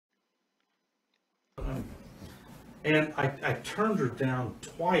And I turned her down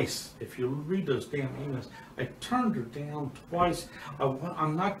twice. If you read those damn emails, I turned her down twice.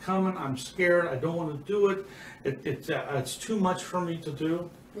 I'm not coming. I'm scared. I don't want to do it. It's too much for me to do.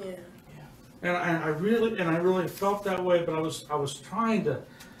 Yeah. And I really felt that way. But I was trying to.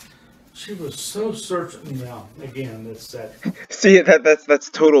 She was so certain. Now again, it's that. See, that's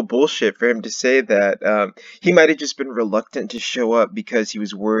total bullshit for him to say that. He might have just been reluctant to show up because he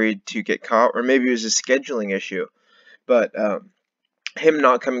was worried to get caught, or maybe it was a scheduling issue. But him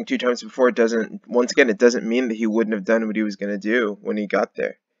not coming 2 times before doesn't. Once again, it doesn't mean that he wouldn't have done what he was gonna do when he got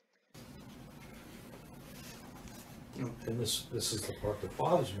there. And this is the part that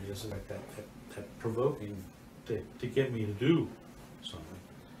bothers me. Is like that provoking to get me to do something.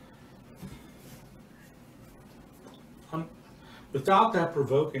 Without that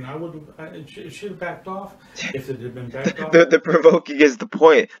provoking, I would have. It should have backed off. If it had been backed off, The provoking is the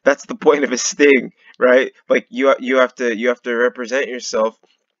point. That's the point of a sting, right? Like you have to represent yourself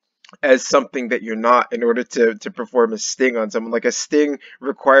as something that you're not in order to perform a sting on someone. Like a sting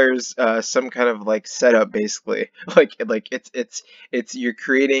requires some kind of like setup, basically. Like it's you're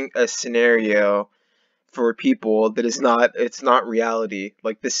creating a scenario for people that is not, it's not reality.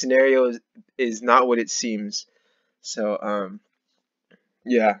 Like the scenario is not what it seems. So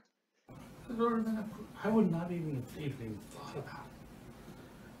yeah. I would not even thought about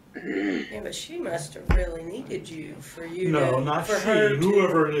Yeah, but she must have really needed you for it. you No, to, not for she. her to,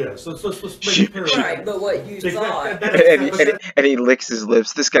 Whoever it is. Let's make She, it clear. right, but what you thought. and he licks his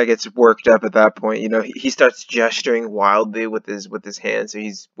lips. This guy gets worked up at that point. You know, he starts gesturing wildly with his hands. So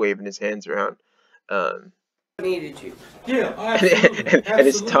he's waving his hands around. Um, Needed you. Yeah, and, absolutely, and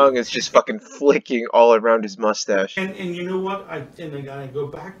his tongue absolutely. is just fucking flicking all around his mustache. And you know what? I go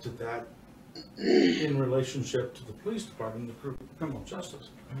back to that in relationship to the police department, the group of criminal justice.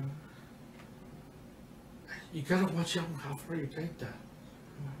 You gotta watch out how far you take that,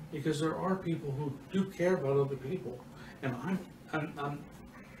 because there are people who do care about other people, and I'm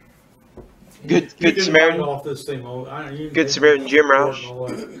Good you can write Samaritan. off this thing. You can Good take Samaritan me to Jim court Rauch. and all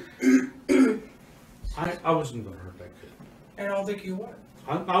that. I wasn't gonna hurt that kid. I don't think you would.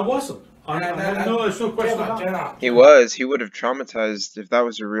 I wasn't. There's no question about it. He was. He would have traumatized if that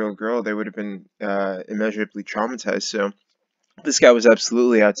was a real girl. They would have been immeasurably traumatized. So this guy was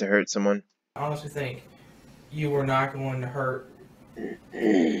absolutely out to hurt someone. I honestly think you were not going to hurt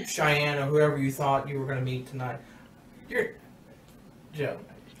Cheyenne or whoever you thought you were going to meet tonight. You're Joe.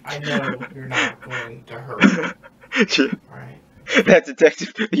 I know you're not going to hurt her, right? That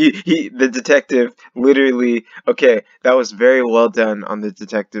detective, the detective literally, okay, that was very well done on the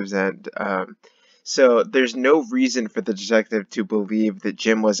detective's end. So there's no reason for the detective to believe that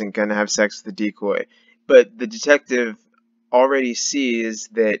Jim wasn't going to have sex with the decoy. But the detective already sees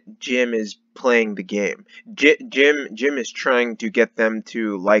that Jim is playing the game. Jim is trying to get them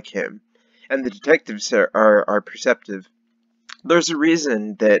to like him. And the detectives are perceptive. There's a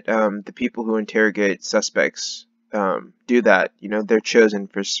reason that the people who interrogate suspects do that. You know, they're chosen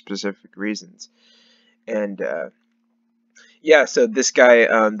for specific reasons. And yeah, so this guy,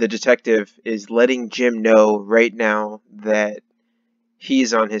 the detective, is letting Jim know right now that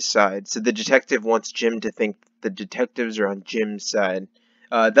he's on his side. So the detective wants Jim to think the detectives are on Jim's side.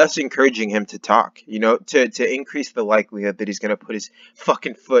 Thus encouraging him to talk, you know, to increase the likelihood that he's going to put his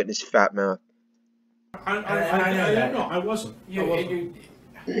fucking foot in his fat mouth. I know I wasn't.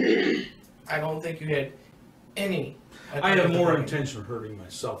 I don't think you had any. I have more intention of hurting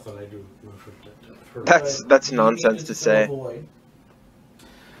myself than I do hurting. That's nonsense to say. No.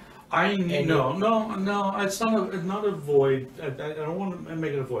 It's not a void. I don't want to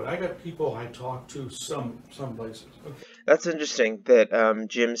make it a void. I got people I talk to some places. Okay. That's interesting that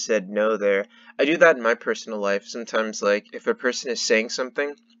Jim said no there. I do that in my personal life. Sometimes, like, if a person is saying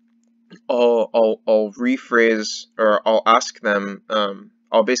something, I'll rephrase, or I'll ask them,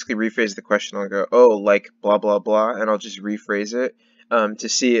 I'll basically rephrase the question. I'll go, oh, like blah blah blah, and I'll just rephrase it to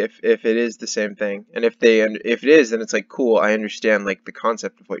see if it is the same thing. And if it is, then it's like, cool, I understand like the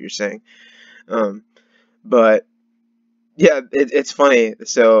concept of what you're saying. But yeah, it's funny.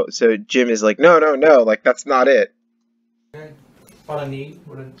 So Jim is like, no, like that's not it. What I need,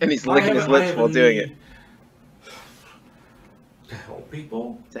 And he's licking his lips while doing it. To help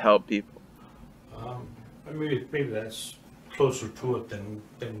people? To help people. I mean, maybe that's closer to it than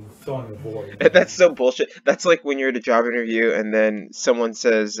filling a void. That's so bullshit. That's like when you're at a job interview and then someone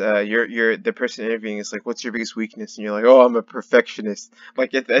says, you're the person interviewing is like, what's your biggest weakness? And you're like, oh, I'm a perfectionist.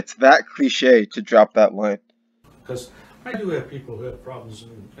 Like it's that cliche to drop that line. Because I do have people who have problems,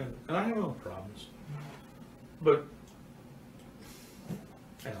 and I have no problems. But,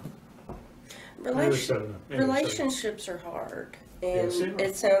 Relationships are hard, and Yes, they are.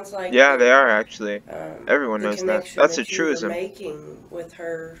 it sounds like Yeah, they are actually. Everyone the knows that. connection That's a that you were truism. making with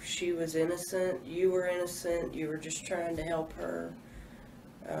her, she was innocent, you were innocent, you were just trying to help her.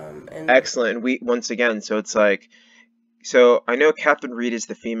 And Excellent. And we once again, so it's like, so I know Catherine Reed is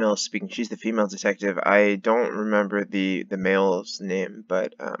the female speaking. She's the female detective. I don't remember the male's name,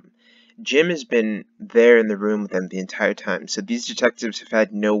 but Jim has been there in the room with them the entire time. So these detectives have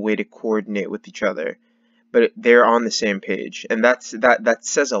had no way to coordinate with each other, but they're on the same page, and that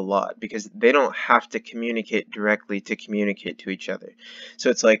says a lot because they don't have to communicate directly to communicate to each other. So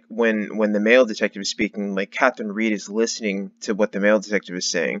it's like when the male detective is speaking, like Catherine Reed is listening to what the male detective is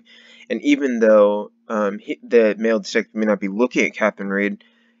saying, and even though the male detective may not be looking at Catherine Reed,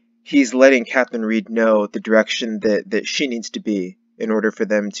 he's letting Catherine Reed know the direction that she needs to be in order for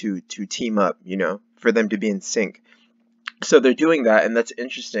them to team up, for them to be in sync. So they're doing that, and that's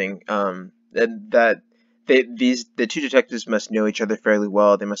interesting. And that the two detectives must know each other fairly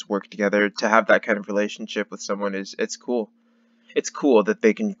well. They must work together to have that kind of relationship with someone. It's cool. It's cool that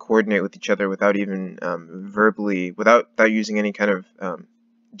they can coordinate with each other without even verbally, without using any kind of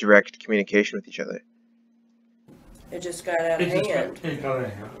direct communication with each other. it just got out of hand. It got out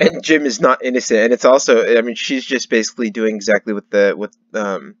of hand. And Jim is not innocent, and it's also, I mean, she's just basically doing exactly what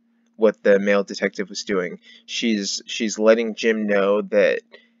the male detective was doing. She's letting Jim know that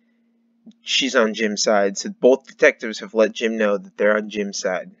she's on Jim's side. So both detectives have let Jim know that they're on Jim's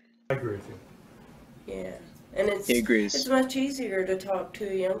side. I agree with you. Yeah, and He agrees. it's much easier to talk to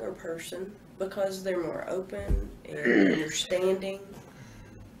a younger person because they're more open and understanding.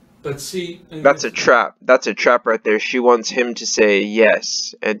 But see, and That's a trap. That's a trap right there. She wants him to say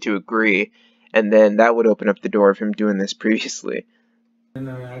yes and to agree, and then that would open up the door of him doing this previously. and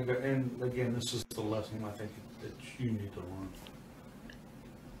again, this is the lesson I think that you need to learn.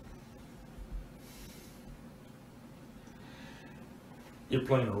 You're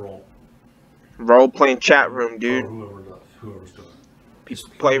playing a role. Role playing chat room, Or dude. whoever's doing it. People Is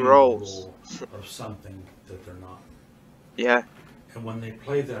play playing the roles. role of something that they're not. Yeah. And when they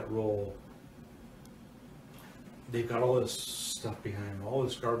play that role, they've got all this stuff behind them, all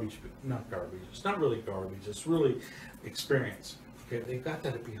this garbage, not garbage, it's not really garbage, it's really experience. Okay, they've got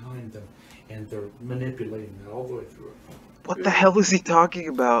that behind them, and they're manipulating that all the way through it. What the hell is he talking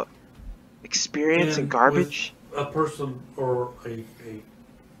about? Experience and garbage? With a person or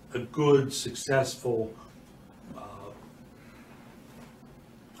a good, successful, what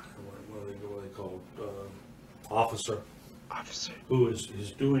are they called, officer Officer. who is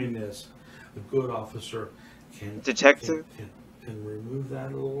doing this, a good officer Detective? can remove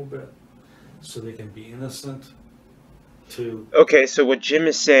that a little bit so they can be innocent to. Okay, so what Jim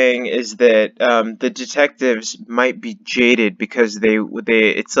is saying is that the detectives might be jaded because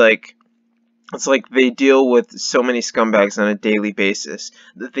it's like they deal with so many scumbags on a daily basis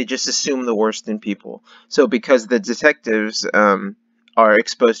that they just assume the worst in people. So because the detectives are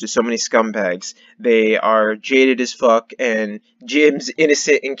exposed to so many scumbags, they are jaded as fuck, and Jim's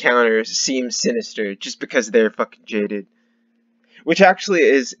innocent encounters seem sinister just because they're fucking jaded. Which actually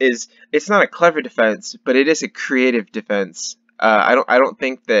is it's not a clever defense, but it is a creative defense. I don't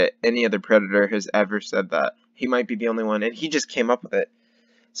think that any other predator has ever said that. He might be the only one, and he just came up with it.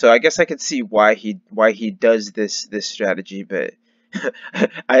 So I guess I could see why he does this strategy, but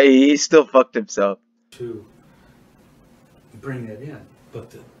he still fucked himself. To bring it in,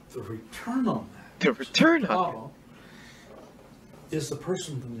 but the return on that, The return on it. problem, is the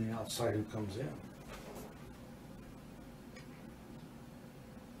person from the outside who comes in.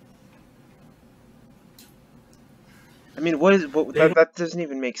 I mean, that doesn't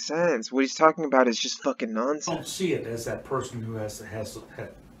even make sense. What he's talking about is just fucking nonsense. Don't see it as that person who has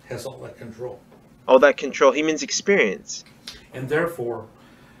all that control, All that control, he means experience. and therefore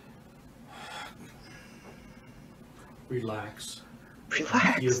relax,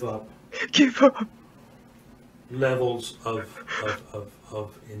 Relax. give up Give up. levels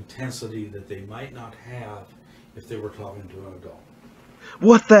of intensity that they might not have if they were talking to an adult.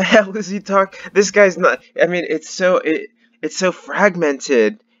 What the hell is he talking? This guy's not. I mean, it's so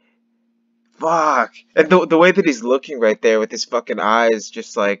fragmented. Fuck. And the way that he's looking right there with his fucking eyes,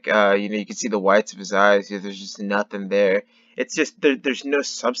 just like you can see the whites of his eyes. There's just nothing there. It's just there's no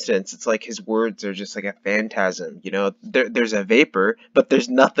substance. It's like his words are just like a phantasm. There's a vapor, but there's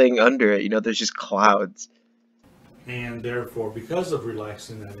nothing under it. There's just clouds. And therefore, because of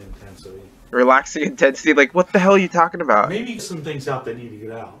relaxing that intensity, Relaxing intensity. Like, what the hell are you talking about? maybe some things out that need to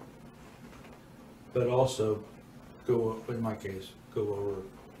get out, but also in my case, go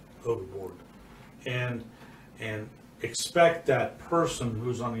overboard, and expect that person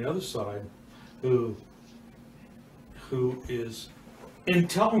who's on the other side who is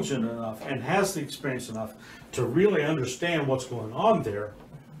intelligent enough and has the experience enough to really understand what's going on there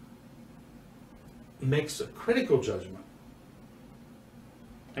makes a critical judgment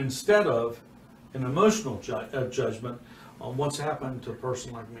instead of an emotional judgment on what's happened to a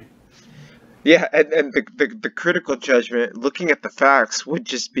person like me. Yeah, and the critical judgment, looking at the facts, would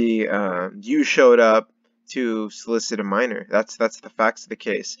just be you showed up to solicit a minor. That's the facts of the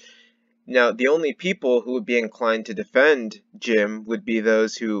case. Now, the only people who would be inclined to defend Jim would be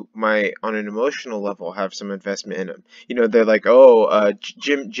those who might, on an emotional level, have some investment in him. You know, they're like, oh,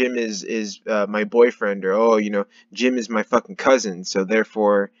 Jim is my boyfriend, or oh, you know, Jim is my fucking cousin, so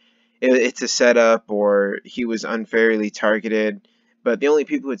therefore it's a setup, or he was unfairly targeted. But the only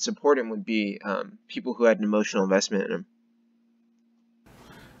people who would support him would be people who had an emotional investment in him.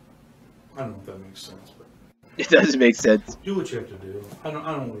 I don't know if that makes sense, but It does make sense. do what you have to do. I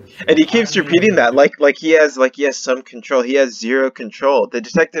don't really care. And he keeps I mean, repeating that, like he has some control. He has zero control. The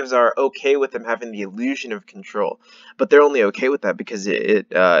detectives are okay with him having the illusion of control, but they're only okay with that because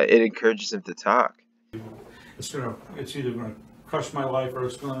it encourages him to talk. it's either gonna crush my life or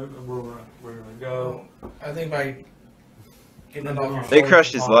we're gonna go. I think by getting it off your They shoulders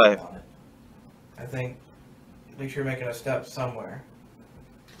crushed and his talking life. about it, I think at least you're making a step somewhere.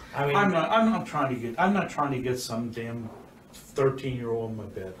 I mean, I'm not trying to get some damn 13-year-old in my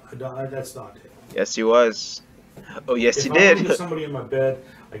bed. That's not it. Yes, he was. Oh, yes, If he I want to did. get somebody in my bed,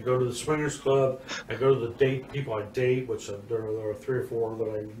 I go to the swingers club. I go to the people I date, which there are 3 or 4 that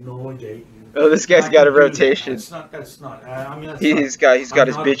I normally date. Oh, this guy's I got a can do that. rotation. That's not. I mean, that's He's not, got I'm his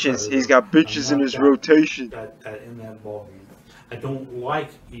not a bitches. predator. He's got bitches I'm in not his that- rotation. That in that ballgame. I don't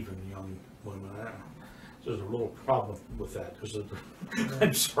like even young women. There's a little problem with that.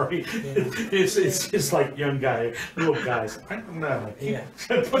 I'm sorry. It's like young little guys. I'm not. Yeah.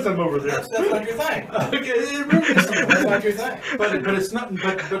 Put them over there. that's not your thing. Okay, it really is That's not. not your thing. But it's not.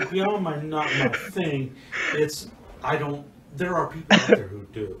 But beyond not my thing, it's I don't. There are people out there who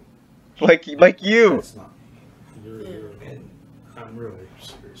do. Like you. That's not me. And, I'm really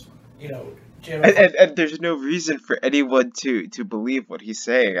serious. you know, Jim, And there's no reason for anyone to believe what he's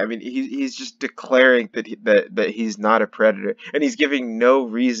saying. I mean, he's just declaring that he's not a predator, and he's giving no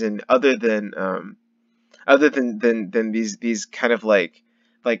reason other than these kind of like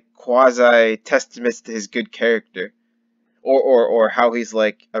quasi testaments to his good character, or how he's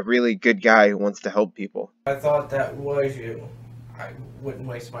like a really good guy who wants to help people. I thought that was you. I wouldn't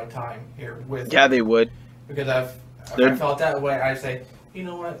waste my time here with Yeah, you. they would. Because if They're- I felt that way, I'd say, you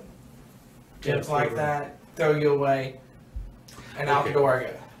know what, Jim's Yeah, like throw that, throw you away, and out the Okay. door I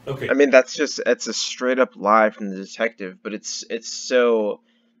go. Okay. I mean, it's a straight up lie from the detective, but it's so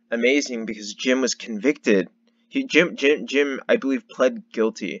amazing because Jim was convicted. Jim, I believe, pled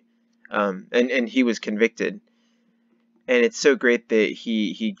guilty, and he was convicted. And it's so great that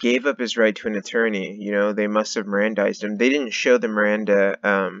he gave up his right to an attorney. You know, they must have Mirandized him. They didn't show the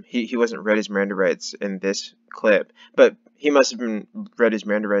Miranda. He wasn't read his Miranda rights in this clip, but he must have been read his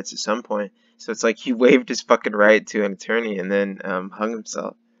Miranda rights at some point. So it's like he waived his fucking right to an attorney and then hung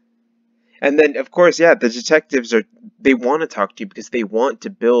himself. And then, of course, yeah, the detectives they want to talk to you because they want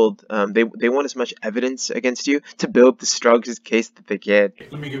to build, they want as much evidence against you to build the strongest case that they can.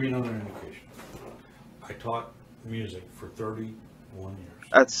 Let me give you another indication. I taught music for 31 years.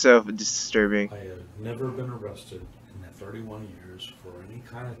 That's so disturbing. I have never been arrested in that 31 years for any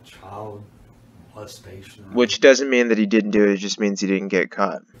kind of child molestation. Or Which doesn't mean that he didn't do it, it just means he didn't get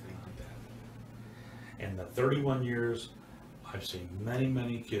caught. anything like that. In the 31 years, I've seen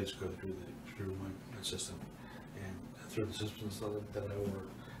many kids go through my system, and through the systems that I work.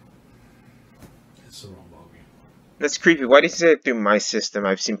 It's the wrong ballgame. That's creepy. Why did you say it through my system?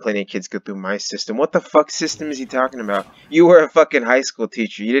 I've seen plenty of kids go through my system. What the fuck system is he talking about? You were a fucking high school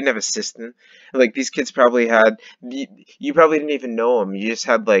teacher. You didn't have a system. Like, these kids probably had... You probably didn't even know them. You just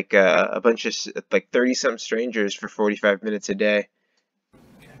had, like, a bunch of, like, 30-something strangers for 45 minutes a day.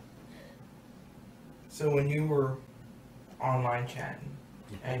 So when you were online chatting,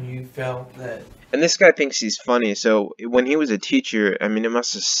 and you felt that, And this guy thinks he's funny, so when he was a teacher, I mean, it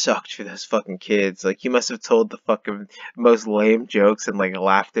must have sucked for those fucking kids. Like, he must have told the fucking most lame jokes and, like,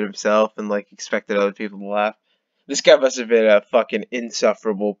 laughed at himself and, like, expected other people to laugh. This guy must have been a fucking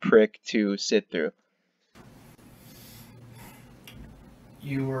insufferable prick to sit through.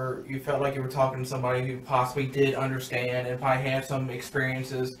 you felt like you were talking to somebody who possibly did understand and probably had some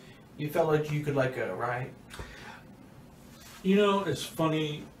experiences, you felt like you could let go, right? You know, it's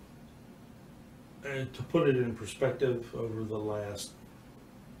funny, to put it in perspective over the last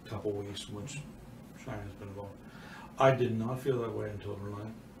couple weeks in which China's been involved, I did not feel that way until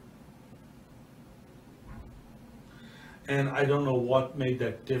tonight. And I don't know what made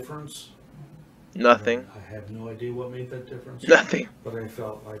that difference. Nothing. I have no idea what made that difference. Nothing. But I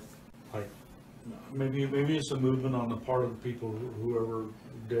felt like maybe it's a movement on the part of the people whoever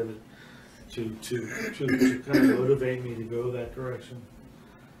did it to kind of motivate me to go that direction.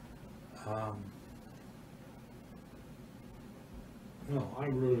 No, I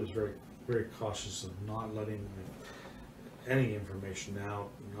really was very cautious of not letting any information out,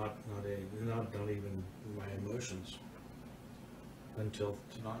 not even my emotions until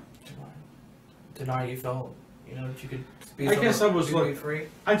tonight. Tonight you felt, that you could be. I guess I was be like free.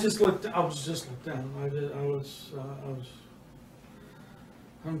 I was just looked down. I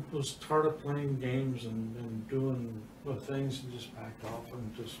was tired of playing games and doing things and just backed off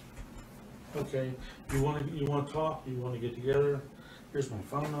and just okay. You want to talk? You want to get together? Here's my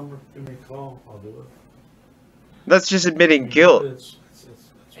phone number. Give me a call. I'll do it. That's just admitting guilt.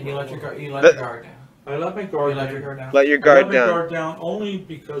 And you what let I your want. you let your guard down. I let my guard You let down. your guard down. Let your I let guard my down. guard down only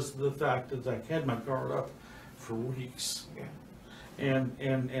because of the fact that I had my guard up for weeks. Yeah. And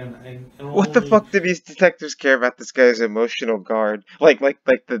What the only- fuck do these detectives care about this guy's emotional guard? Like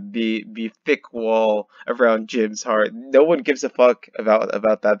the thick wall around Jim's heart. No one gives a fuck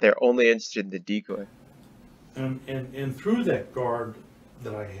about that. They're only interested in the decoy. And through that guard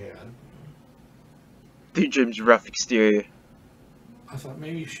that I had, Through Jim's rough exterior, I thought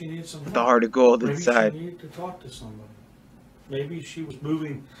maybe she needed some help. the heart of gold Maybe inside. she needed to talk to somebody. Maybe she was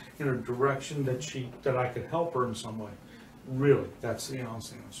moving in a direction that I could help her in some way. Really, that's the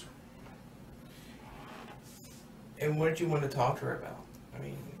honest answer. And what did you want to talk to her about? I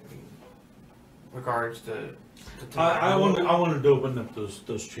mean regards to I wanted to open up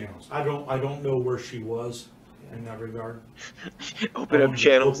those channels. I don't know where she was in that regard. Open I up wanted to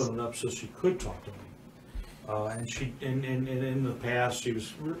channels. Open it up so she could talk to me. And she in the past she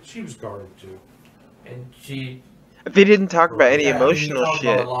was guarded too. And she. They didn't talk about any Yeah, emotional you talked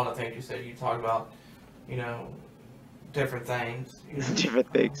shit. about a lot of things. You said you talked about, different things.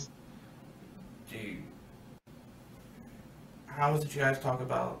 Different things. How was it you guys talk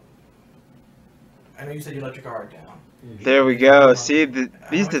about? I know you said you let your guard down. There we go. See, How these many times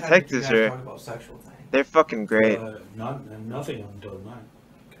did you detectives guys are, talk about sexual things. they're fucking great. Nothing until tonight.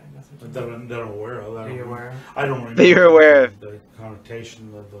 Okay, nothing. That I'm aware of. Are you aware? I don't remember. That you're aware of. The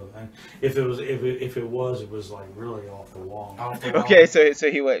connotation of the. And if it was like really off the wall. Off the wall. Okay, so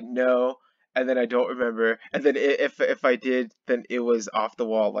he went no, and then I don't remember, and then if I did, then it was off the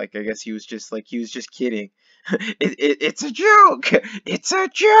wall. Like I guess he was just kidding. It's a joke. It's a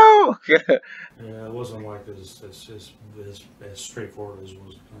joke. Yeah, it wasn't like as straightforward as it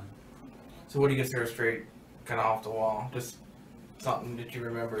was. So what do you consider straight, kind of off the wall? Just something that you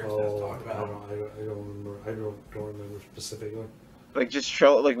remember us talking I about. don't remember. I don't remember specifically. Like just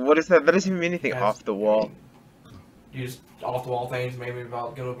troll. Like what is that? That doesn't even mean anything Guys, off the wall. You just off the wall things, maybe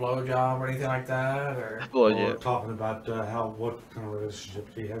about giving a blowjob or anything like that, or Or Bullshit. talking about what kind of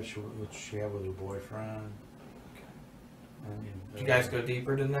relationship do you have? What she have with her boyfriend? I mean, did you guys go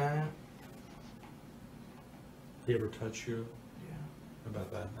deeper than that? He ever touch you? Yeah.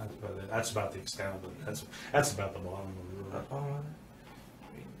 About that? That's about it. That's about the extent of it. That's about the bottom of it. That's all right.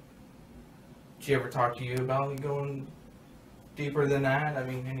 Did she ever talk to you about going deeper than that? I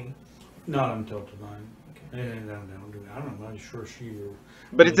mean, any? Not until tonight. Okay. And I'm not sure she.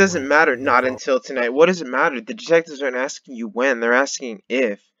 But it doesn't matter. Not until tonight. What does it matter? The detectives aren't asking you when. They're asking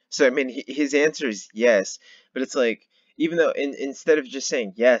if. So I mean, his answer is yes. But it's like, even though instead of just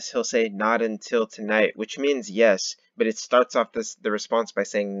saying yes, he'll say not until tonight, which means yes. But it starts off the response by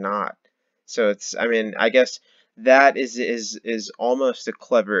saying not. So it's. I mean, I guess that is almost a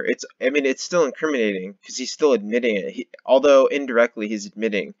clever. It's still incriminating because he's still admitting it. Although indirectly he's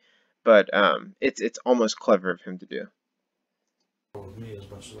admitting, but it's almost clever of him to do. With me as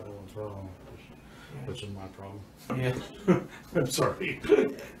much as I want to throw, which is my problem. Yeah. I'm sorry.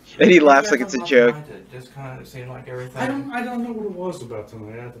 And he You laughs guys like it's a talk about joke. tonight that just kind of seemed like everything. I don't know what it was about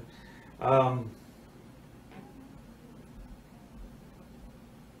tonight. I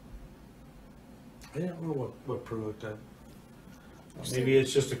don't know what provoked that. Maybe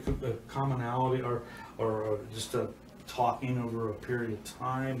it's just a commonality or just a talking over a period of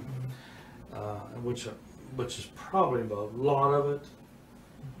time, which is probably a lot of it.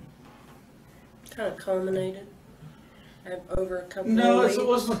 Kind of culminated over a couple No, of weeks. it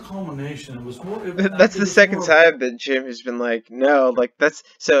wasn't a culmination. It was more. That's the second time that Jim has been like, no, like that's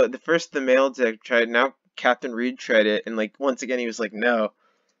so. The male detective tried. Now Captain Reed tried it, and like once again he was like, no.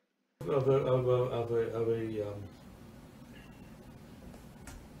 Of a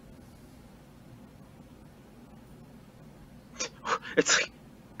It's like,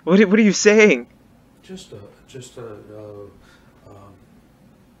 what are you saying? just a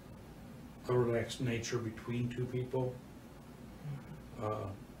relaxed nature between two people.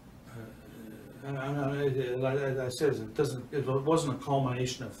 Like I said, it wasn't a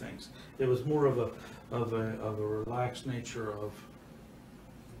culmination of things. It was more of a relaxed nature of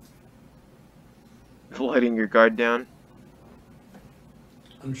letting your guard down.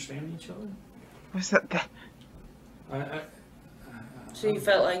 understanding each other. What's that? So you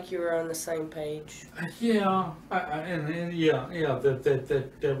felt like you were on the same page. Yeah, that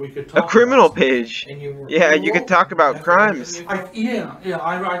we could talk A criminal about page. And you were, Yeah, you you were could talk open. about That's what made crimes. you-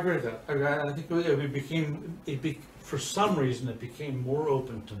 I agree with that. I think it became, for some reason, it became more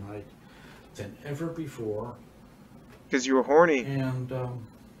open tonight than ever before. Because you were horny. And,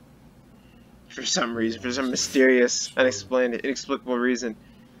 For some reason. For some mysterious, unexplained, inexplicable reason.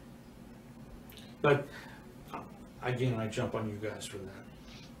 but, again, I jump on you guys for that.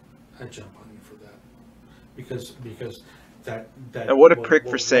 I jump on you for that. Because that. And what a prick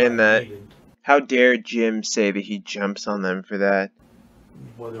for what saying I that. needed, How dare Jim say that he jumps on them for that?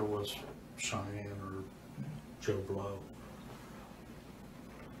 whether it was Cheyenne or Joe Blow,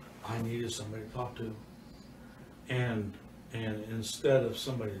 I needed somebody to talk to. And instead of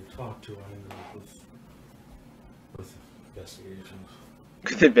somebody to talk to, I ended up with investigations.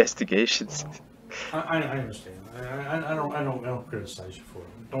 Good investigations. I understand. I don't criticize you for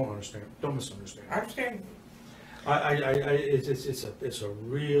it. Don't understand. Don't misunderstand. I understand. It's a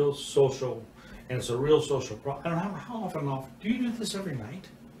real social, and it's a real social problem. I don't know how often. Do you do this every night?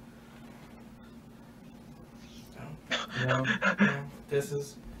 No, this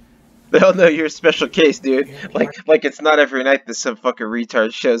is. They'll know you're a special case, dude. Yeah, Like it's not every night that some fucking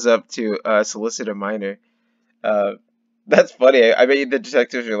retard shows up to solicit a minor. That's funny. I bet you the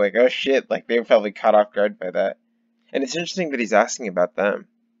detectives are like, oh shit, like they were probably caught off guard by that. And it's interesting that he's asking about them.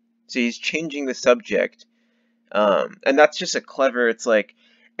 So he's changing the subject. And that's just a clever, it's like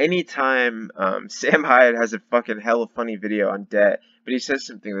anytime Sam Hyatt has a fucking hella funny video on debt, but he says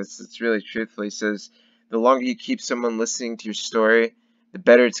something that's really truthful. He says, the longer you keep someone listening to your story, the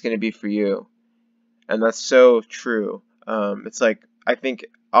better it's going to be for you. And that's so true. It's like, I think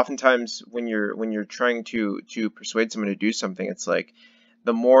oftentimes when you're trying to persuade someone to do something, it's like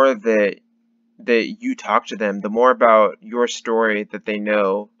the more that you talk to them, the more about your story that they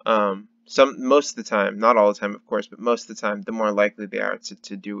know. Most of the time, not all the time, of course, but most of the time, the more likely they are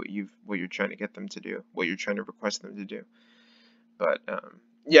to do what you're trying to get them to do, what you're trying to request them to do. But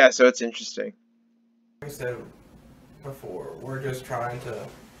yeah, so it's interesting. Like I said before, we're just trying to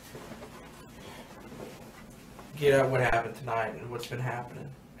get at what happened tonight and what's been happening.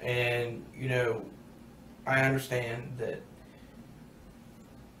 And, you know, I understand that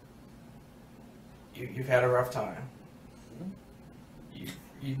you've had a rough time.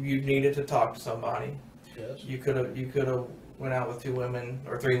 You needed to talk to somebody. Yes. You could have went out with 2 women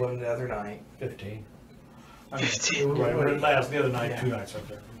or 3 women the other night. 15. 15. Right. When it last the other night, Yeah. 2 nights up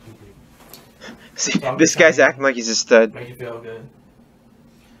there. See, this guy's acting like he's a stud. Made you feel good.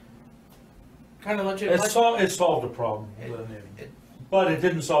 Kind of let you. It solved a problem, It- but it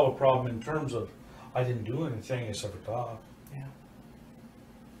didn't solve a problem in terms of I didn't do anything except for talk.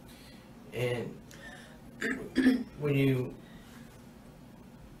 And when you,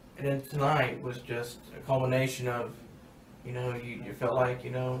 and then tonight was just a culmination of, you know, you felt like, you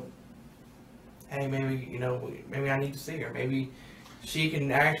know, hey, maybe I need to see her. Maybe she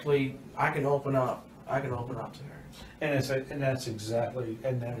can actually, I can open up to her. And that's exactly,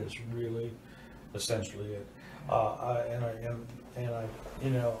 and that is really essentially it. You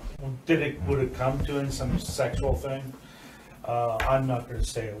know, would it come to in some sexual thing? I'm not going to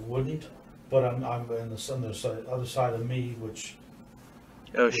say it wouldn't, but I'm in the other side of me, which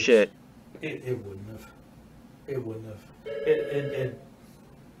Oh shit. it wouldn't have. It wouldn't have. It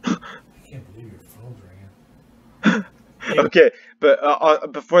I can't believe your phone's ringing. Okay,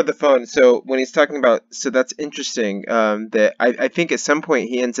 but before the phone, so when he's talking about, so that's interesting. That I think at some point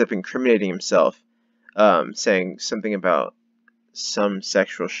he ends up incriminating himself, saying something about some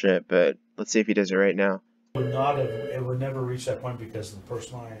sexual shit. But let's see if he does it right now. It would never reach that point because of the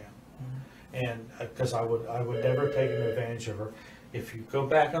person I am, and because I would never take advantage of her. If you go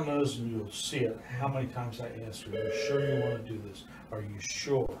back on those and you'll see it, how many times I asked her, "Are you sure you want to do this? Are you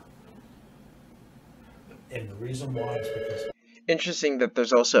sure?" And the reason why is because Interesting that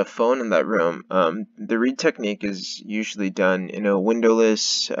there's also a phone in that room. The read technique is usually done in a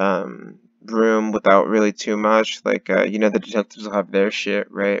windowless room without really too much. Like you know, the detectives will have their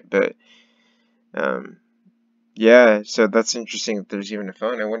shit, right? But yeah, so that's interesting that there's even a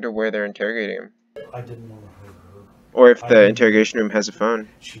phone. I wonder where they're interrogating him. I didn't want to hurt her. Or if I the didn't- interrogation room has a phone.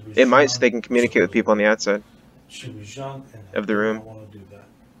 She was It might, so they young, can communicate with people on the outside. She was young and I Of the did room. not want to do that.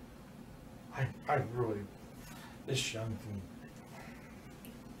 I really, this young thing,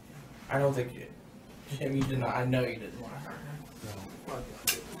 I don't think you, Jim, you did not. I know you didn't want to hurt her. no.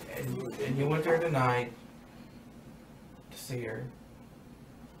 And you went there tonight to see her,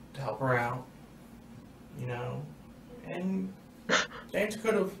 to help her out, you know, and things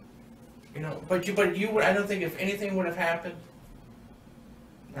could have, you know, but you would. I don't think if anything would have happened.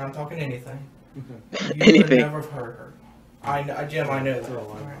 Now I'm talking anything. You would Anything. never have hurt her. Jim, I know that.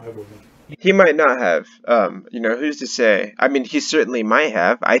 No, I wouldn't. He might not have. Who's to say? I mean, he certainly might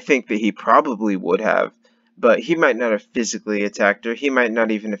have. I think that he probably would have. But he might not have physically attacked her. He might not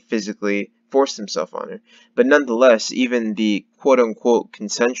even have physically forced himself on her. But nonetheless, even the quote-unquote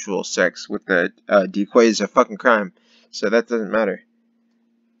consensual sex with the decoy is a fucking crime. So that doesn't matter.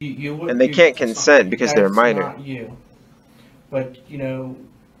 You would, And they can't consent because they're a minor. Not you, but you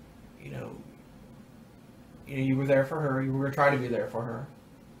were there for her. You were trying to be there for her,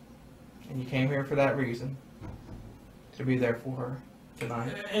 and you came here for that reason, to be there for her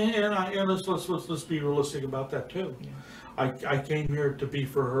tonight. And let's be realistic about that too. Yeah. I came here to be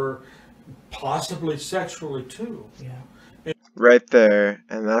for her, possibly sexually too. Yeah. Right there,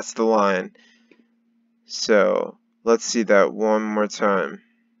 and that's the line. So let's see that one more time.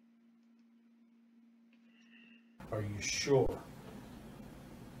 Are you sure?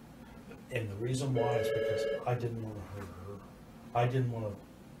 And the reason why is because I didn't want to hurt her. I didn't want to.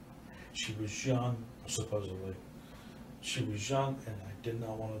 She was young, supposedly. She was young, and I did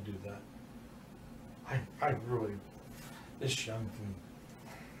not want to do that. I really, this young thing.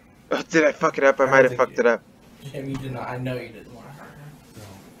 Oh, did I fuck it up? I might have fucked it up. Jim, you did not. I know you didn't want to hurt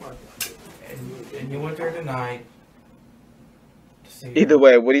her. No. And you went there tonight to see her. Either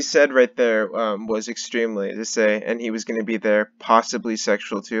way, what he said right there was extremely, to say, and he was going to be there, possibly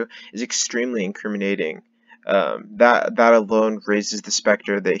sexual too, is extremely incriminating. That alone raises the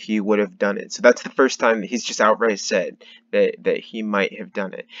specter that he would have done it. So that's the first time that he's just outright said that he might have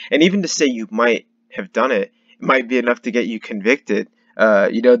done it. And even to say you might have done it might be enough to get you convicted.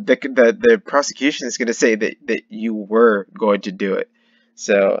 The prosecution is going to say that you were going to do it.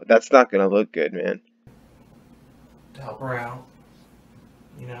 So that's not going to look good, man. To help her out,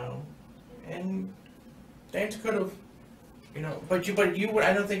 you know, and things could have, you know, but you would.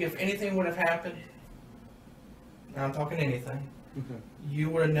 I don't think if anything would have happened. Now I'm talking anything. You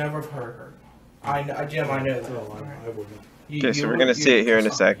would have never have hurt her. Jim, I know that. No, I wouldn't. Okay, so we're going to see it here in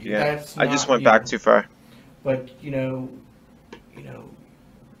a sec. Yeah, I just went back too far. But you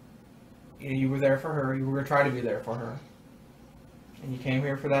were there for her. You were going to try to be there for her, and you came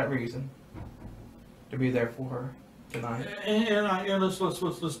here for that reason, to be there for her tonight. And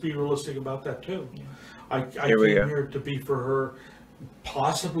let's be realistic about that too. Yeah. I came here to be for her,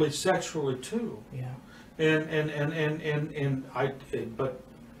 possibly sexually too. Yeah. But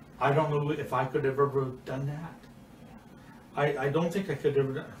I don't know if I could have ever done that. I don't think I could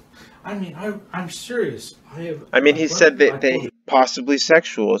ever done. I mean, I'm serious. I mean, he said that they possibly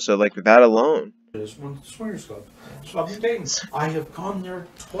sexual, so like that alone. Is when the Swingers Club. So I've been dating. I have gone there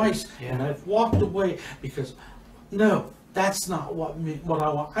twice, Yeah. and I've walked away because no, that's not what I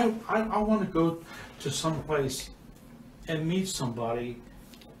want. I want to go to some place and meet somebody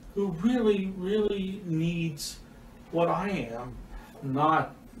who really, really needs what I am,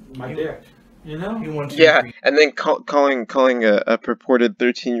 not my dick. You know? He wants Yeah, you. and then calling a purported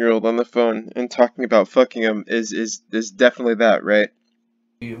 13-year-old on the phone and talking about fucking him is definitely that, right?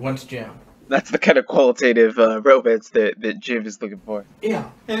 He wants Jim. That's the kind of qualitative romance that Jim is looking for. Yeah.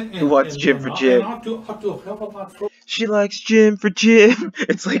 And Who wants Jim for Jim? I'll do a hell of a lot for She likes Jim for Jim.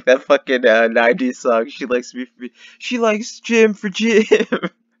 It's like that fucking 90s song. She likes me for me. She likes Jim for Jim.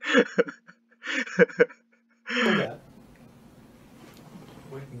 that.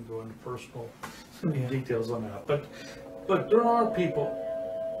 We can go into personal details on that, but there are people.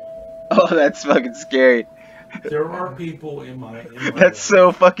 Oh, that's fucking scary. There are people in my That's life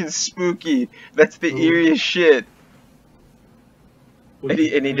so fucking spooky. That's the eeriest shit. who And he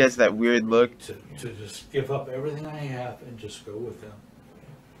can does that weird for me look. to just give up everything I have and just go with them.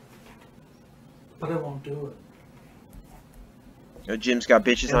 But I won't do it. Oh, Jim's got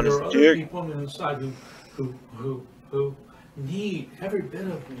bitches And on his there are other dick. people on the inside who need every bit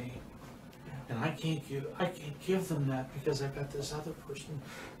of me, and I can't give them that because I've got this other person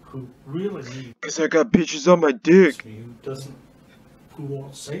who really needs Cause I got bitches on my dick. me, who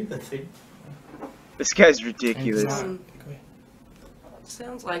won't say the thing. This guy's ridiculous. And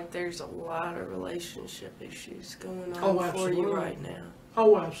Sounds like there's a lot of relationship issues going on Oh, for absolutely. you right now.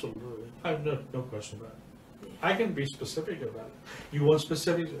 Oh, absolutely. I have no question about it. I can be specific about it. You want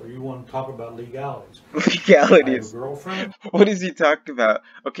specifics, or you want to talk about legalities? I have a Legalities. girlfriend. What is he talking about?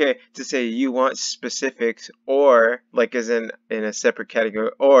 Okay, to say you want specifics, or like as in a separate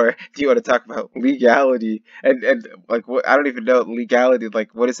category, or do you want to talk about legality and like what I don't even know legality.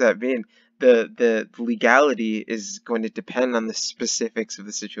 Like what does that mean? The legality is going to depend on the specifics of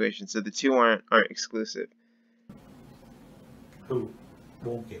the situation, so the two aren't exclusive. Who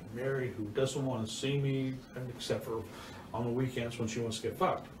won't get married, who doesn't want to see me, except for on the weekends when she wants to get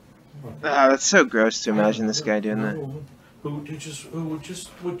fucked. Ah, that's so gross to imagine this I guy know doing that. a woman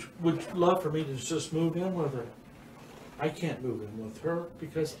who would love for me to just move in with her. I can't move in with her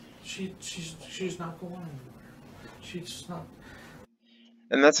because she's not going anywhere. She's just not.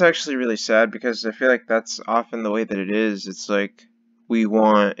 And that's actually really sad because I feel like that's often the way that it is. It's like we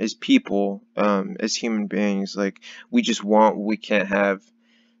want, as people, as human beings, like we just want what we can't have.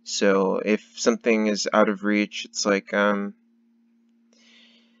 So if something is out of reach, it's like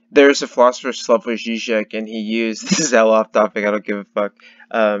there's a philosopher, Slavoj Žižek, and he used this is hell off topic. I don't give a fuck.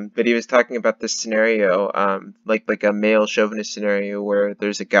 But he was talking about this scenario, like a male chauvinist scenario where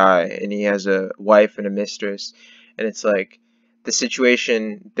there's a guy and he has a wife and a mistress, and it's like the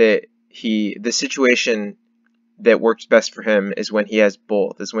situation that works best for him is when he has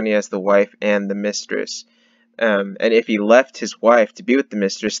both, is when he has the wife and the mistress. And if he left his wife to be with the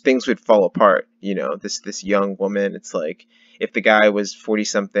mistress, things would fall apart. You know, this young woman, it's like if the guy was 40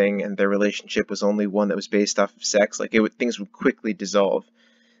 something and their relationship was only one that was based off of sex, like things would quickly dissolve.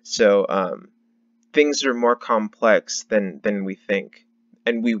 So things are more complex than we think,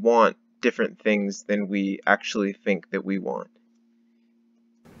 and we want different things than we actually think that we want.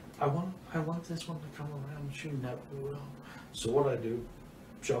 I want this one to come around, but she never will. So what I do,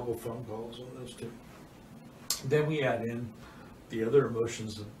 juggle phone calls on those two. Then we add in the other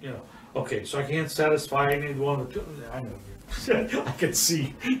emotions, okay, so I can't satisfy any one of the two. I know I can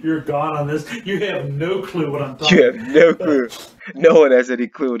see you're gone on this. You have no clue what I'm talking You about. have no clue. No one has any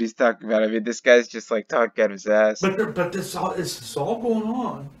clue what he's talking about. I mean, this guy's just like talking out of his ass. But this all going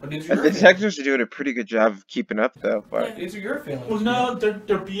on. But these And are your the feelings. detectives are doing a pretty good job of keeping up, though. But These are your feelings. Well, no,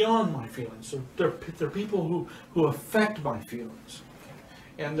 they're beyond my feelings. So they're people who affect my feelings,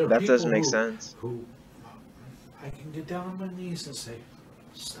 and they're that people doesn't make sense. who I can get down on my knees and say,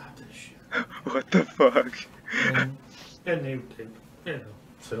 "Stop this shit," What the fuck? and they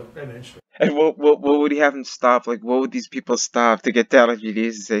so eventually. And what would he have him stop? Like, what would these people stop to get down on your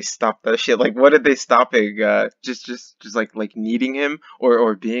knees and say, "Stop that shit"? Like, what are they stopping? Just like needing him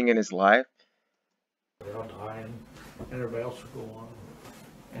or being in his life? I'll die, and everybody else will go on.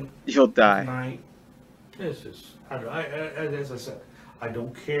 And You'll die. tonight, It's just, as I said, I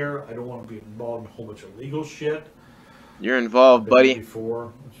don't care. I don't want to be involved in a whole bunch of legal shit. You're involved, I've been there buddy.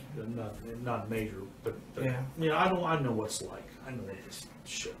 Before, not major, but Yeah. I know what it's like. I know what this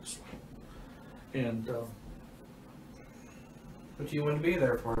shit is like, and but you wouldn't be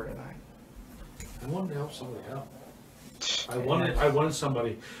there for her tonight. I wanted to help somebody out. I wanted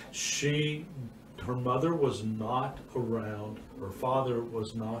somebody. Her mother was not around. Her father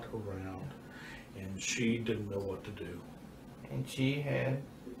was not around, and she didn't know what to do. And she had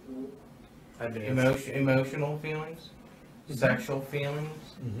I've been emotional feelings, sexual feelings.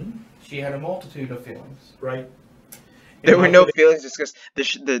 Mm-hmm. She had a multitude of feelings. Right. There were no feelings discussed.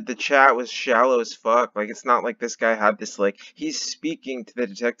 The chat was shallow as fuck. Like it's not like this guy had this like he's speaking to the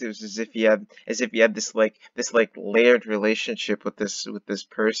detectives as if he had this layered relationship with this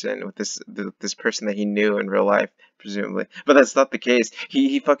person this person that he knew in real life presumably. But that's not the case.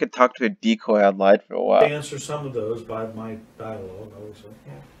 He fucking talked to a decoy online for a I while. answer some of those by my dialogue, obviously.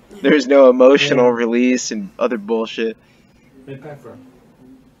 There's no emotional release and other bullshit. They background.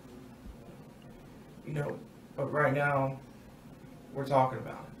 You know, but right now, we're talking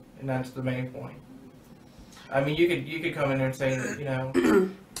about it, and that's the main point. I mean, you could come in there and say that, you know,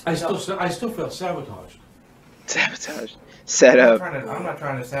 I still feel sabotaged, Sabotage. Set up. I'm not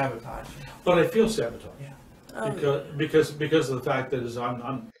trying to sabotage you. but I feel sabotaged Oh, because of the fact that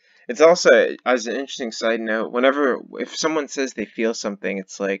I'm It's also, as an interesting side note, if someone says they feel something,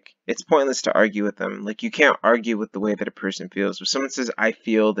 it's like, it's pointless to argue with them. Like, you can't argue with the way that a person feels. If someone says, I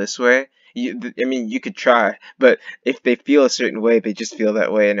feel this way, you could try, but if they feel a certain way, they just feel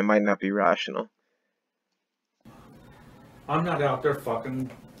that way, and it might not be rational. not out there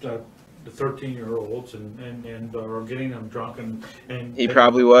fucking the 13-year-olds and or getting them drunk and He taking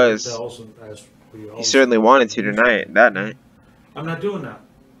probably them to was. hotels and, as we all He certainly wanted to that night. I'm not doing that,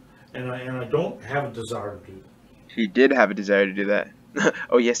 and I don't have a desire to do that. He did have a desire to do that.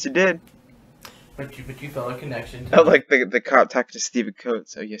 Oh, yes, he did. But you felt a connection to Not like the cop talking to Stephen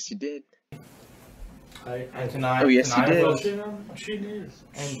Coates. Oh, yes, he did. I Tonight, Oh, yes, he tonight did. was, she needed,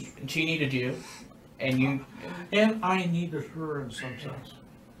 and she needed you, and you, and I needed her in some sense.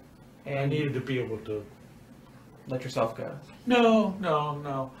 I and needed to be able to. let yourself go.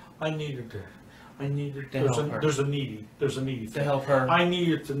 No. I needed. To There's help her. there's a needy. There's a needy. To thing. help her. I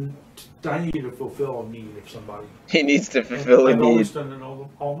needed to fulfill a need of somebody. He needs to And fulfill a I've always need. done it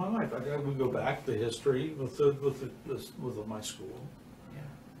all my life. We go back to history with my school,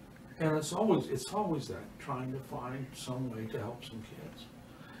 and it's always that trying to find some way to help some kids.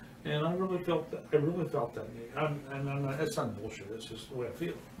 And I really felt that. need. It's not bullshit. It's just the way I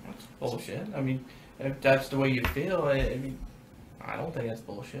feel. That's bullshit. I mean, if that's the way you feel, I mean, I don't think that's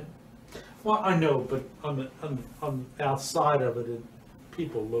bullshit. Well, I know, but on the outside of it,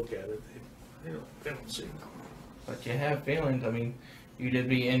 people look at it. They don't see it. But you have feelings. I mean, you'd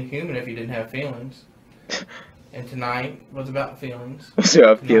be inhuman if you didn't have feelings. And tonight was about feelings. It was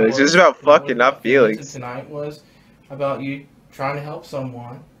about Tonight feelings. It was about tonight was fucking, about not feelings. And tonight was about you trying to help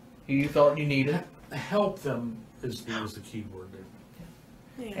someone who you felt you needed. Help them is the key word there.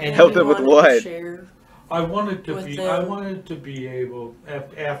 Yeah, And help we them with wanted to what? share. I wanted to With be. them. I wanted to be able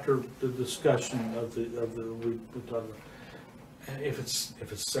after the discussion of the we talked about, if it's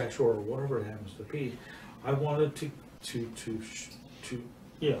sexual or whatever it happens to be, I wanted to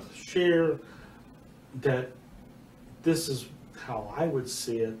share that this is how I would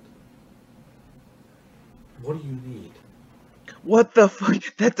see it. What do you need? What the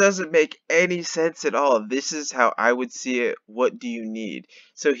fuck? That doesn't make any sense at all. This is how I would see it. What do you need?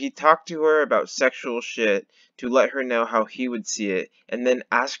 So he talked to her about sexual shit to let her know how he would see it, and then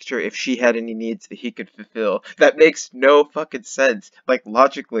asked her if she had any needs that he could fulfill. That makes no fucking sense. Like,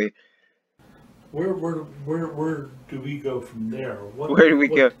 logically. Where do we go from there? Where do we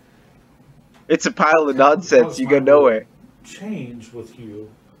go? It's a pile of How nonsense. does You my go world nowhere. change with you?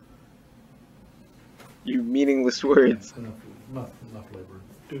 You meaningless words. Enough labor.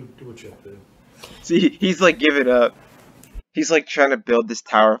 Do what you have to do. See, he's like giving up. He's like trying to build this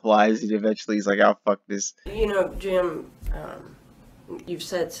tower of lies, and eventually he's like, "Oh fuck this." You know, Jim, you've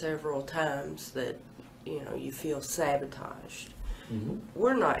said several times that, you feel sabotaged. Mm-hmm.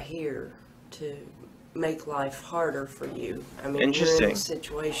 We're not here to make life harder for you. I mean, you're in Interesting. the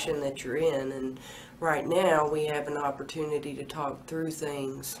situation that you're in, and right now we have an opportunity to talk through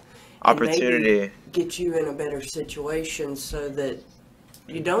things. And maybe Opportunity. get you in a better situation so that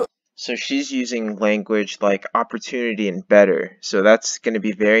you don't So she's using language like opportunity and better. So that's gonna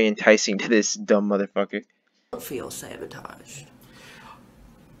be very enticing to this dumb motherfucker. feel sabotaged.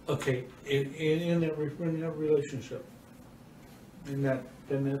 Okay, in that relationship, in that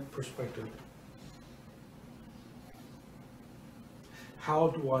perspective, how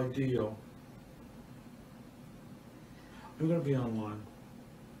do I deal? I'm going to be online,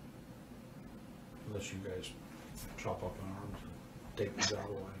 unless you guys chop up my arms and take me out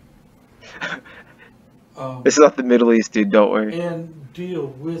away. It's not the Middle East, dude. Don't worry. And deal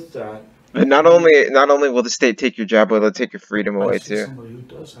with that. But not only will the state take your job, but they'll take your freedom I away see too. somebody who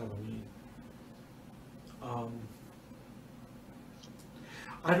does have a need.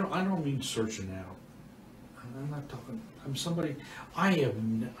 I don't mean searching out. I'm not talking. I'm somebody. I have.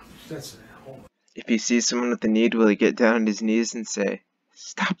 That's a whole. If he sees someone with a need, will he get down on his knees and say,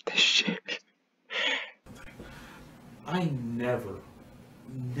 "Stop this shit"? I never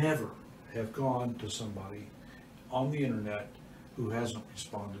have gone to somebody on the internet who hasn't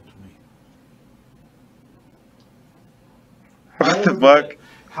responded to me. What the fuck?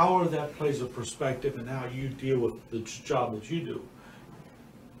 However that plays a perspective and how you deal with the job that you do.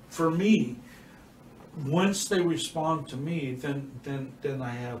 For me, once they respond to me, then I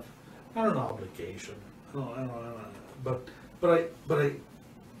have not an obligation. I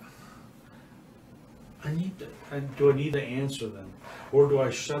need to. Do I need to answer them, or do I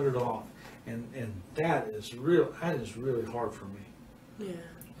shut it off? And that is real. That is really hard for me. Yeah.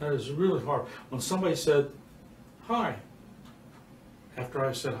 That is really hard. When somebody said hi, after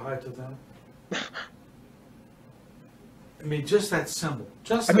I said hi to them. I mean, just that simple.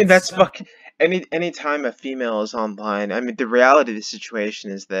 I mean, that's fucking any time a female is online. I mean, the reality of the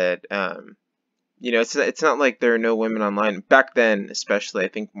situation is that it's not like there are no women online. Back then, especially, I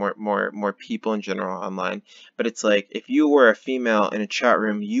think more people in general online. But it's like if you were a female in a chat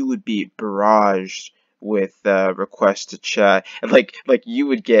room, you would be barraged with requests to chat, and like you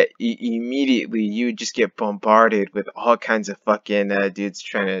would get immediately. You would just get bombarded with all kinds of fucking dudes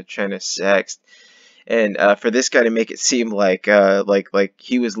trying to sext. And for this guy to make it seem like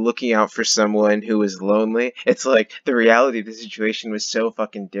he was looking out for someone who was lonely, it's like the reality of the situation was so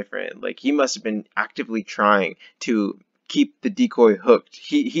fucking different. Like he must have been actively trying to keep the decoy hooked.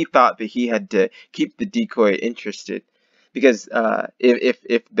 He thought that he had to keep the decoy interested. Because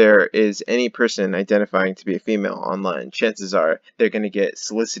if there is any person identifying to be a female online, chances are they're gonna get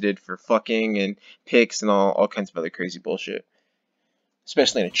solicited for fucking and pics and all kinds of other crazy bullshit,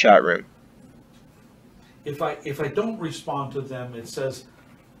 especially in a chat room. If I don't respond to them, it says,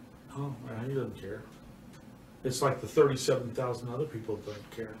 "Oh, well, he doesn't care." It's like the 37,000 other people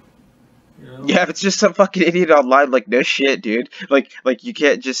don't care. You know? Yeah, if it's just some fucking idiot online, like no shit, dude. Like you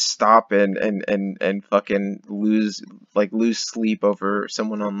can't just stop and fucking lose sleep over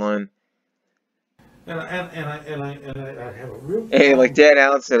someone online. And I have a real Hey, like problem Dan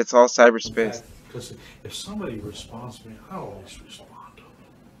Allen said, it's all with that cyberspace. because if somebody responds to me, I always respond to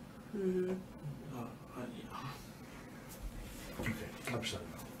them. Okay, I'm sorry.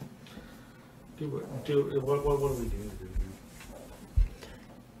 What do we do?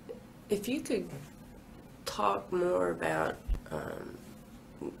 If you could talk more about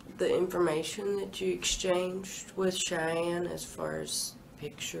the information that you exchanged with Cheyenne as far as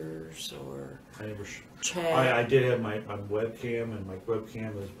pictures or I never. chat. I did have my webcam, and my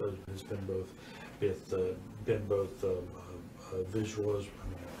webcam has been both visual, as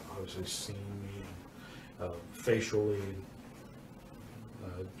obviously seeing me, facially,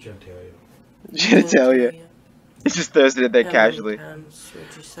 genitalia. Genitalia. It just throws it in there How casually. many times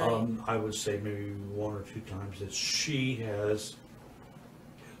would you say? I would say maybe 1 or 2 times that she has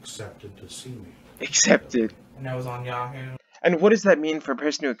accepted to see me. Accepted. And that was on Yahoo. And what does that mean for a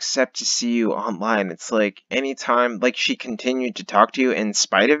person to accept to see you online? It's like anytime, like she continued to talk to you in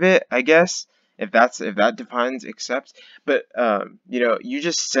spite of it, I guess. If that defines accept. But you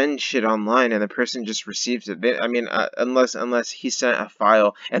just send shit online and the person just receives it. I mean, unless he sent a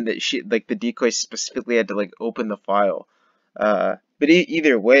file and that she like the decoy specifically had to like open the file. But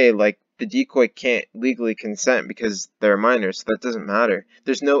either way, like the decoy can't legally consent because they're minors, so that doesn't matter.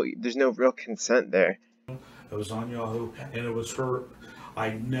 There's no real consent there. It was on Yahoo, and it was her. I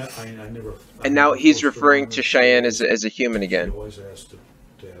never. And now he's forced her referring on to it. Cheyenne as a human She again. always asked to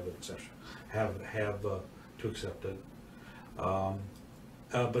have an exception, have to accept it, but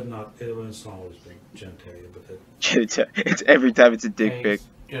not. It's not always been genitalia, but It's every time it's a dick pic.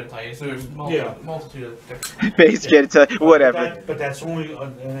 Genitalia. So there's Yeah. multitude of different. Face genitalia, whatever. But that's only,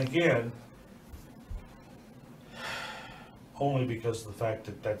 and again, only because of the fact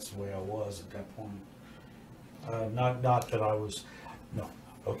that that's the way I was at that point. Not that I was, no,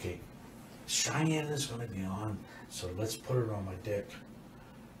 okay, Cheyenne is gonna be on, so let's put it on my dick.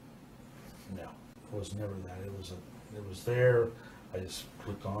 No, it was never that. It was there. I just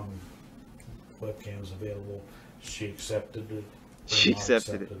clicked on webcams available. She accepted it. She not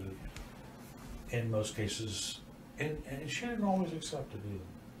accepted it. In most cases, and she didn't always accept it either.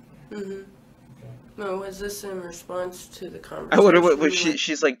 Mm-hmm. Okay. No, was this in response to the I conversation? wonder what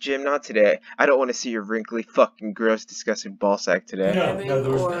she's like, Jim, not today. I don't want to see your wrinkly, fucking, gross, disgusting ballsack today. No, Having there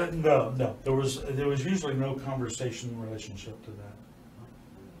was or- no. There was usually no conversation in relationship to that.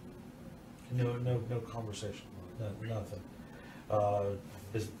 No conversation. Nothing.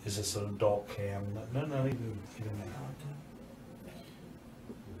 Is this an adult cam? No, even that.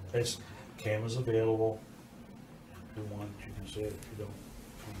 This cam is available. If you want, you can see it. If you don't.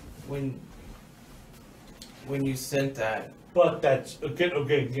 When you sent that, But that's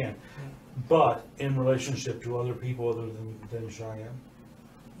again. But in relationship to other people other than Cheyenne,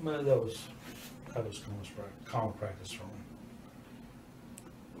 no, that was common practice for me.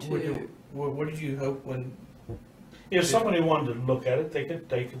 what did you hope when? If somebody wanted to look at it,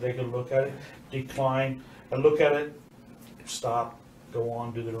 they could look at it, decline, and look at it, stop, go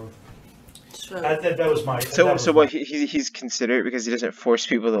on, do their own. So, That was my. So that was what? my- He's considerate because he doesn't force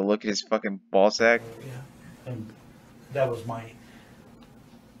people to look at his fucking ballsack. Yeah. And that was my.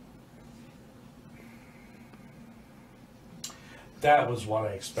 That was what I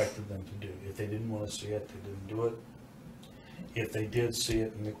expected them to do. If they didn't want to see it, they didn't do it. If they did see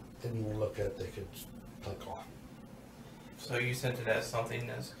it and they didn't want to look at it, they could click off. So you sent it as something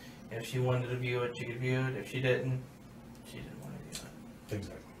as if she wanted to view it, she could view it. If she didn't want to view it.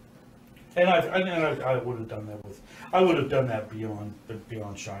 Exactly. And I would have done that I would have done that beyond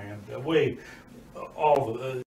Cheyenne. Way all the